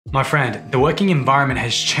My friend, the working environment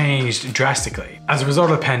has changed drastically. As a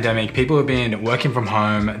result of the pandemic, people have been working from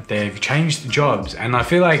home, they've changed jobs, and I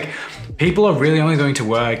feel like people are really only going to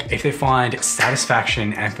work if they find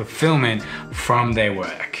satisfaction and fulfillment from their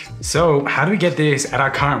work. So how do we get this at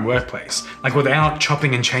our current workplace? Like without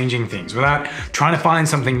chopping and changing things, without trying to find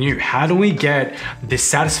something new, how do we get this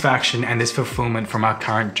satisfaction and this fulfillment from our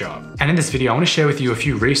current job? And in this video, I want to share with you a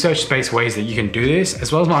few research-based ways that you can do this,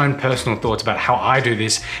 as well as my own personal thoughts about how I do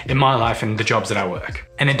this in my life and the jobs that I work.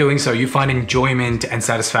 And in doing so, you find enjoyment and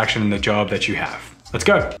satisfaction in the job that you have. Let's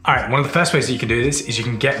go. All right, one of the first ways that you can do this is you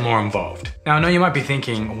can get more involved. Now, I know you might be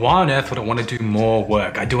thinking, why on earth would I want to do more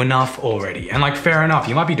work? I do enough already. And like, fair enough,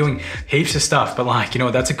 you might be doing heaps of stuff, but like, you know,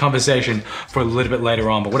 that's a conversation for a little bit later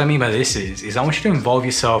on. But what I mean by this is I want you to involve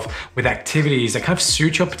yourself with activities that kind of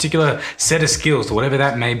suit your particular set of skills, whatever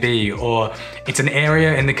that may be, or it's an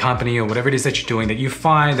area in the company or whatever it is that you're doing that you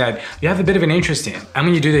find that you have a bit of an interest in. And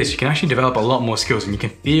when you do this, you can actually develop a lot more skills and you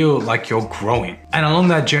can feel like you're growing. And along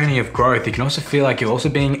that journey of growth, you can also feel like you're also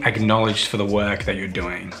being acknowledged for the work that you're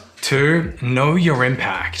doing. 2, know your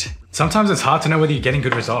impact. Sometimes it's hard to know whether you're getting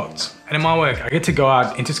good results. And in my work, I get to go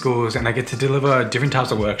out into schools and I get to deliver different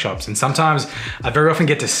types of workshops. And sometimes I very often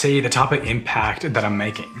get to see the type of impact that I'm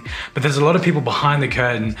making. But there's a lot of people behind the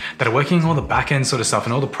curtain that are working all the back end sort of stuff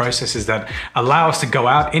and all the processes that allow us to go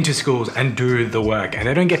out into schools and do the work. And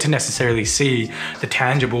they don't get to necessarily see the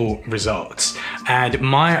tangible results. And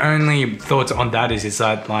my only thoughts on that is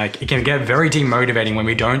that like, it can get very demotivating when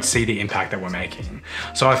we don't see the impact that we're making.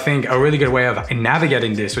 So I think a really good way of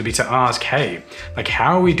navigating this would be to ask, hey, like,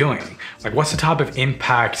 how are we doing? Like, what's the type of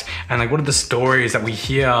impact and like, what are the stories that we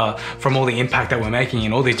hear from all the impact that we're making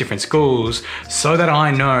in all these different schools, so that I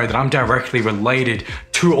know that I'm directly related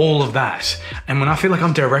to all of that. And when I feel like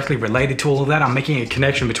I'm directly related to all of that, I'm making a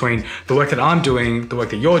connection between the work that I'm doing, the work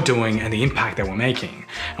that you're doing, and the impact that we're making.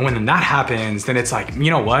 And when that happens, then it's like, you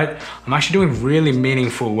know what? I'm actually doing really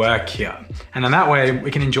meaningful work here. And then that way we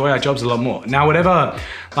can enjoy our jobs a lot more. Now, whatever,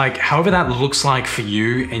 like, however that looks like for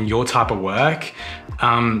you and your type of work,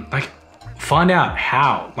 find out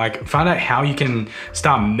how you can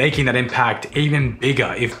start making that impact even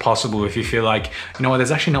bigger if possible. If you feel like, you know what,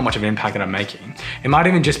 there's actually not much of an impact that I'm making. It might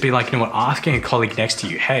even just be like, you know what, asking a colleague next to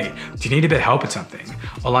you, hey, do you need a bit of help with something?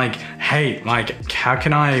 Or like, hey, like, how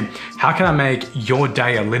can I make your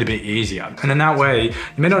day a little bit easier? And then that way, you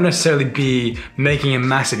may not necessarily be making a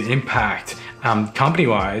massive impact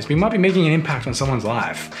company-wise, we might be making an impact on someone's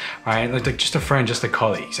life, right? Like just a friend, just a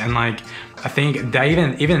colleagues. And like, I think that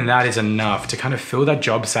even that is enough to kind of feel that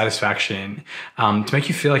job satisfaction, to make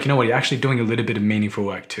you feel like, you know what, you're actually doing a little bit of meaningful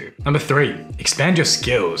work too. Number 3, expand your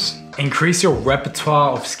skills. Increase your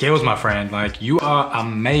repertoire of skills, my friend. Like, you are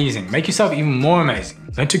amazing. Make yourself even more amazing.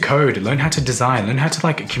 Learn to code, learn how to design, learn how to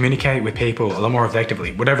like communicate with people a lot more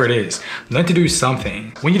effectively, whatever it is. Learn to do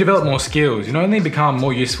something. When you develop more skills, you not only become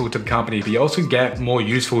more useful to the company, but you also get more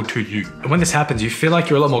useful to you. And when this happens, you feel like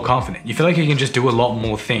you're a lot more confident. You feel like you can just do a lot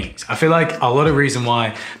more things. I feel like a lot of reason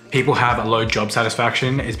why people have a low job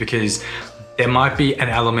satisfaction is because there might be an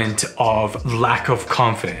element of lack of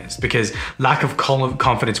confidence, because lack of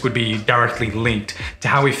confidence would be directly linked to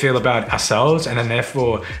how we feel about ourselves, and then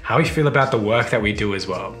therefore how we feel about the work that we do as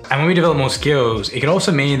well. And when we develop more skills, it can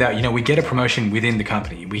also mean that, you know, we get a promotion within the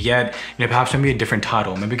company. We get, you know, perhaps maybe a different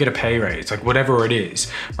title, maybe we get a pay raise, like whatever it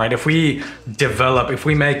is, right? If we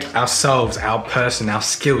make ourselves, our person, our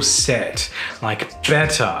skill set, like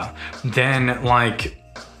better, then like,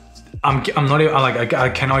 I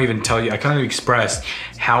cannot even tell you, I can't even express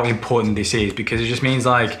how important this is, because it just means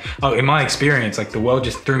like, oh, in my experience, like the world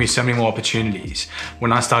just threw me so many more opportunities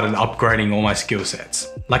when I started upgrading all my skill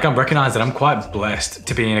sets. Like, I've recognized that I'm quite blessed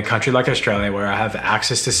to be in a country like Australia where I have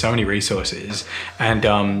access to so many resources and,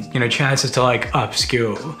 you know, chances to like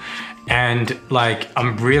upskill. And like,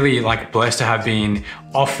 I'm really like blessed to have been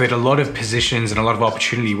offered a lot of positions and a lot of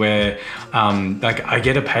opportunity where like I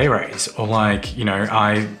get a pay raise, or like, you know,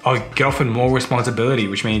 I get offered more responsibility,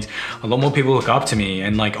 which means a lot more people look up to me.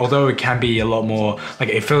 And like, although it can be a lot more, like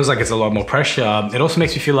it feels like it's a lot more pressure, it also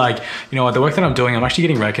makes me feel like, you know what, the work that I'm doing, I'm actually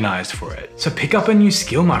getting recognized for it. So pick up a new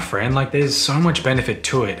skill, my friend. Like, there's so much benefit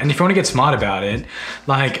to it. And if you want to get smart about it,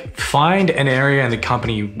 like find an area in the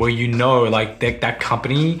company where you know like that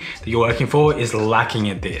company that you're working for is lacking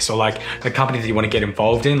at this, or like the company that you want to get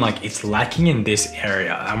involved in, like it's lacking in this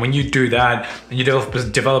area. And when you do that and you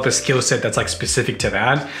develop a skill set that's like specific to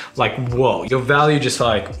that, like, whoa, your value just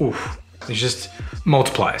like, oof, it just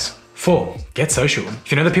multiplies. 4, get social.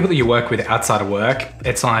 If you know the people that you work with outside of work,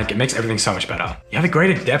 it's like, it makes everything so much better. You have a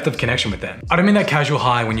greater depth of connection with them. I don't mean that casual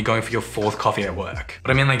high when you're going for your 4th coffee at work, but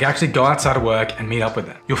I mean like actually go outside of work and meet up with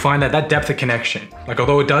them. You'll find that depth of connection, like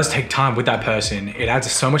although it does take time with that person, it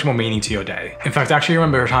adds so much more meaning to your day. In fact, I actually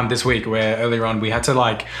remember a time this week where earlier on we had to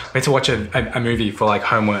watch a movie for like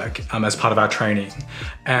homework as part of our training.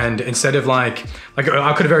 And instead of like I could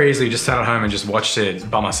have very easily just sat at home and just watched it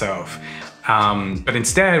by myself. But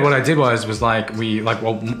instead what I did was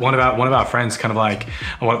one of our friends kind of like,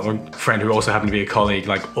 a friend who also happened to be a colleague,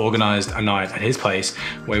 like organized a night at his place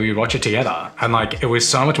where we would watch it together. And like, it was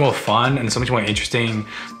so much more fun and so much more interesting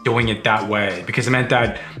doing it that way, because it meant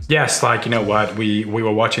that, yes, like, you know what, we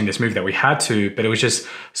were watching this movie that we had to, but it was just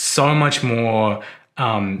so much more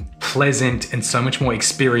pleasant and so much more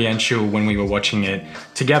experiential when we were watching it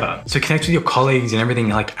together. So connect with your colleagues and everything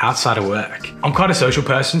like outside of work. I'm quite a social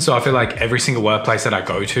person, so I feel like every single workplace that I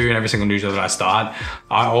go to and every single new job that I start,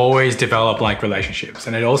 I always develop like relationships.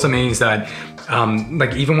 And it also means that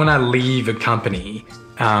like even when I leave a company,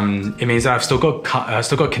 it means that I've still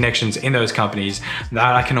got connections in those companies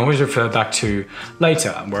that I can always refer back to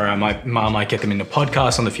later, where I might get them in the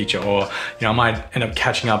podcast in the future, or you know, I might end up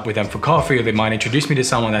catching up with them for coffee, or they might introduce me to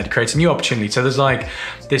someone that creates a new opportunity. So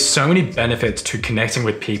there's so many benefits to connecting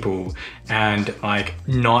with people and like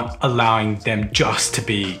not allowing them just to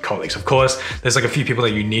be colleagues. Of course, there's like a few people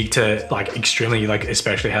that you need to like extremely like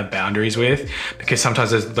especially have boundaries with, because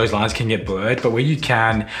sometimes those lines can get blurred, but where you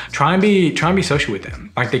can try and be social with them.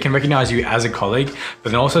 Like they can recognize you as a colleague,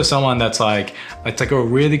 but then also someone that's like a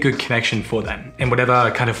really good connection for them in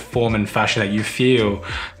whatever kind of form and fashion that you feel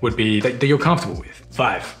would be that you're comfortable with.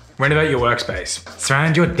 5, renovate your workspace.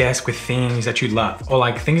 Surround your desk with things that you love, or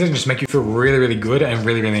like things that just make you feel really, really good and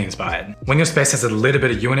really, really inspired. When your space has a little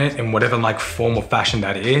bit of you in it, in whatever like form or fashion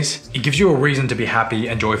that is, it gives you a reason to be happy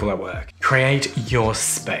and joyful at work. Create your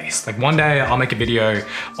space. Like one day I'll make a video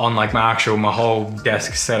on like my whole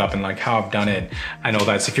desk setup and like how I've done it and all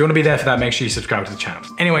that. So if you want to be there for that, make sure you subscribe to the channel.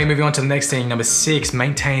 Anyway, moving on to the next thing, number 6,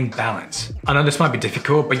 maintain balance. I know this might be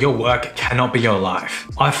difficult, but your work cannot be your life.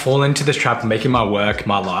 I fall into this trap of making my work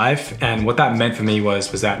my life. And what that meant for me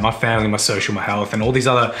was that my family, my social, my health, and all these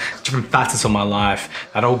other different facets of my life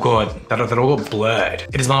that all got blurred.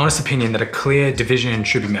 It is my honest opinion that a clear division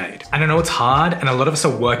should be made. And I know it's hard, and a lot of us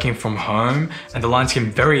are working from home, and the lines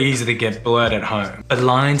can very easily get blurred at home. But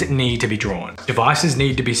lines need to be drawn. Devices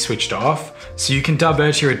need to be switched off so you can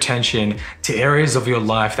divert your attention to areas of your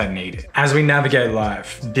life that need it. As we navigate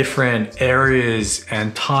life, different areas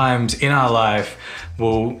and times in our life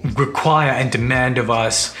will require and demand of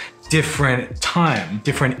us different time,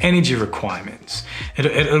 different energy requirements.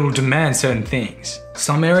 It'll demand certain things.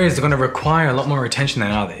 Some areas are going to require a lot more attention than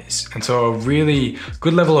others. And so a really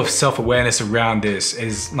good level of self-awareness around this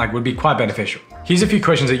would be quite beneficial. Here's a few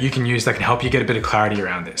questions that you can use that can help you get a bit of clarity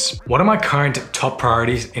around this. What are my current top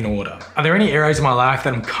priorities in order? Are there any areas of my life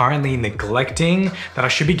that I'm currently neglecting that I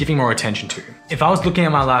should be giving more attention to? If I was looking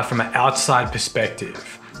at my life from an outside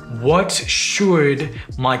perspective, what should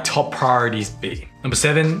my top priorities be? Number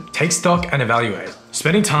 7, take stock and evaluate.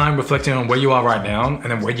 Spending time reflecting on where you are right now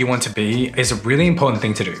and then where you want to be is a really important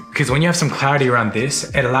thing to do, because when you have some clarity around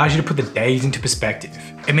this, it allows you to put the days into perspective.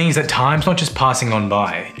 It means that time's not just passing on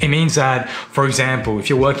by. It means that, for example, if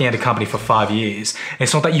you're working at a company for 5 years,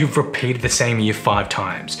 it's not that you've repeated the same year 5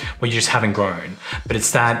 times where you just haven't grown, but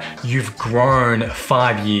it's that you've grown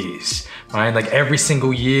 5 years. Right? Like every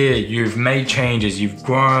single year you've made changes, you've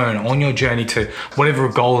grown on your journey to whatever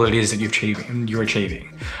goal it is that you're achieving.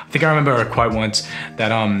 I think I remember a quote once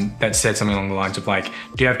that said something along the lines of like,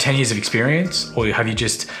 do you have 10 years of experience, or have you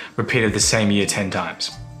just repeated the same year 10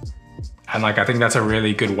 times? And like, I think that's a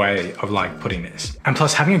really good way of like putting this. And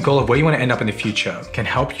plus, having a goal of where you want to end up in the future can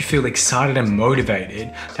help you feel excited and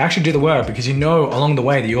motivated to actually do the work, because you know along the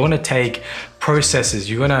way that you're going to take processes,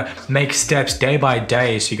 you're going to make steps day by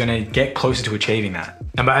day, so you're going to get closer to achieving that.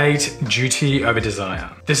 Number 8, duty over desire.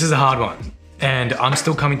 This is a hard one, and I'm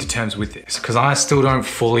still coming to terms with this because I still don't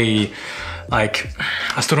fully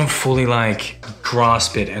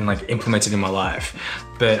grasp it and like implement it in my life.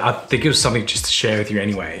 But I think it was something just to share with you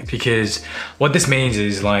anyway, because what this means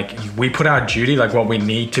is like we put our duty, like what we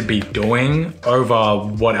need to be doing, over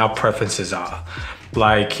what our preferences are.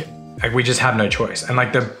 Like we just have no choice. And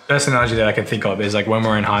like the best analogy that I can think of is like when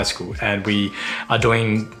we're in high school and we are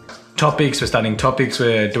doing topics, we're studying topics,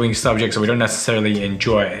 we're doing subjects that we don't necessarily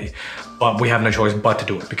enjoy, but we have no choice but to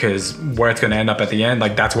do it, because where it's going to end up at the end,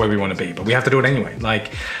 like that's where we want to be, but we have to do it anyway.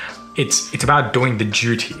 Like it's about doing the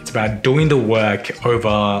duty. It's about doing the work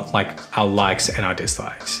over like our likes and our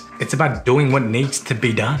dislikes. It's about doing what needs to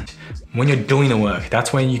be done. When you're doing the work,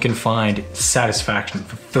 that's when you can find satisfaction,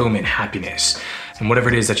 fulfillment, happiness, and whatever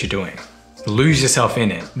it is that you're doing. Lose yourself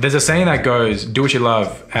in it. There's a saying that goes, do what you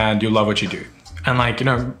love and you'll love what you do. And like, you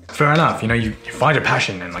know, fair enough, you know, you find your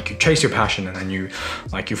passion and like you chase your passion and then you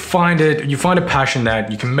find a passion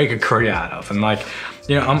that you can make a career out of. And like,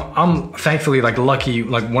 you know, I'm thankfully like lucky,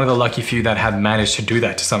 like one of the lucky few that have managed to do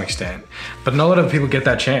that to some extent, but not a lot of people get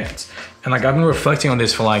that chance. And like, I've been reflecting on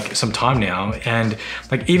this for like some time now. And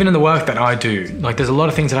like, even in the work that I do, like there's a lot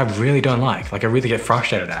of things that I really don't like I really get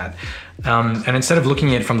frustrated at. And instead of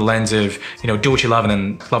looking at it from the lens of, you know, do what you love and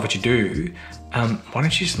then love what you do, why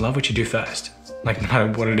don't you just love what you do first? Like no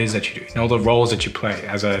matter what it is that you do, you know, all the roles that you play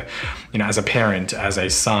as a, you know, as a parent, as a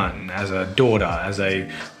son, as a daughter, as a, you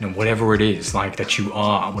know, whatever it is like that you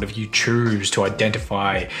are, whatever you choose to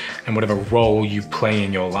identify and whatever role you play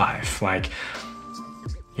in your life, like,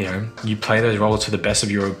 you know, you play those roles to the best of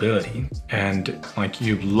your ability and like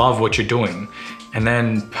you love what you're doing. And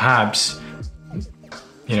then perhaps,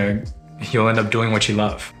 you know, you'll end up doing what you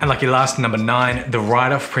love. And lucky last, number 9, the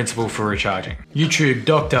write-off principle for recharging. YouTube,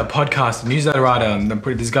 doctor, podcast, newsletter writer,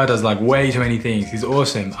 this guy does like way too many things. He's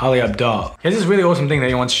awesome, Ali Abdaal. He has this really awesome thing that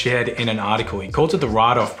he once shared in an article. He calls it the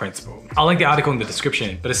write-off principle. I'll link the article in the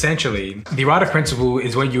description, but essentially, the write-off principle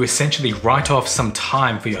is where you essentially write off some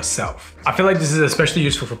time for yourself. I feel like this is especially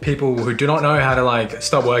useful for people who do not know how to like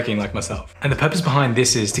stop working like myself. And the purpose behind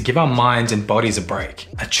this is to give our minds and bodies a break,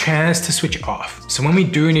 a chance to switch off. So when we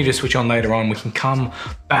do need to switch on later on, we can come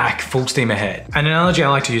back full steam ahead. An analogy I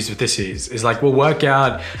like to use with this is like we'll work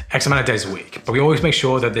out X amount of days a week, but we always make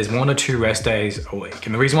sure that there's 1 or 2 rest days a week.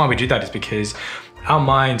 And the reason why we do that is because our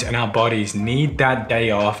minds and our bodies need that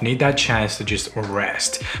day off, need that chance to just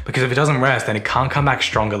rest. Because if it doesn't rest, then it can't come back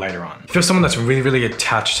stronger later on. If you're someone that's really, really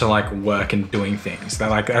attached to like work and doing things,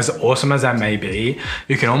 that like as awesome as that may be,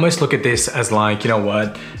 you can almost look at this as like, you know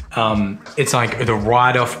what, it's like the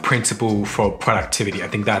write-off principle for productivity. I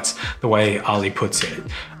think that's the way Ali puts it.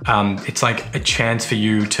 It's like a chance for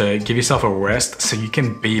you to give yourself a rest so you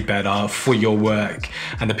can be better for your work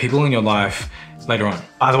and the people in your life later on.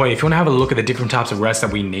 By the way, if you want to have a look at the different types of rest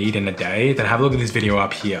that we need in a day, then have a look at this video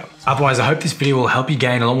up here. Otherwise, I hope this video will help you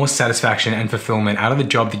gain a lot more satisfaction and fulfillment out of the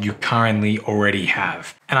job that you currently already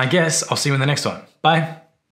have. And I guess I'll see you in the next one. Bye.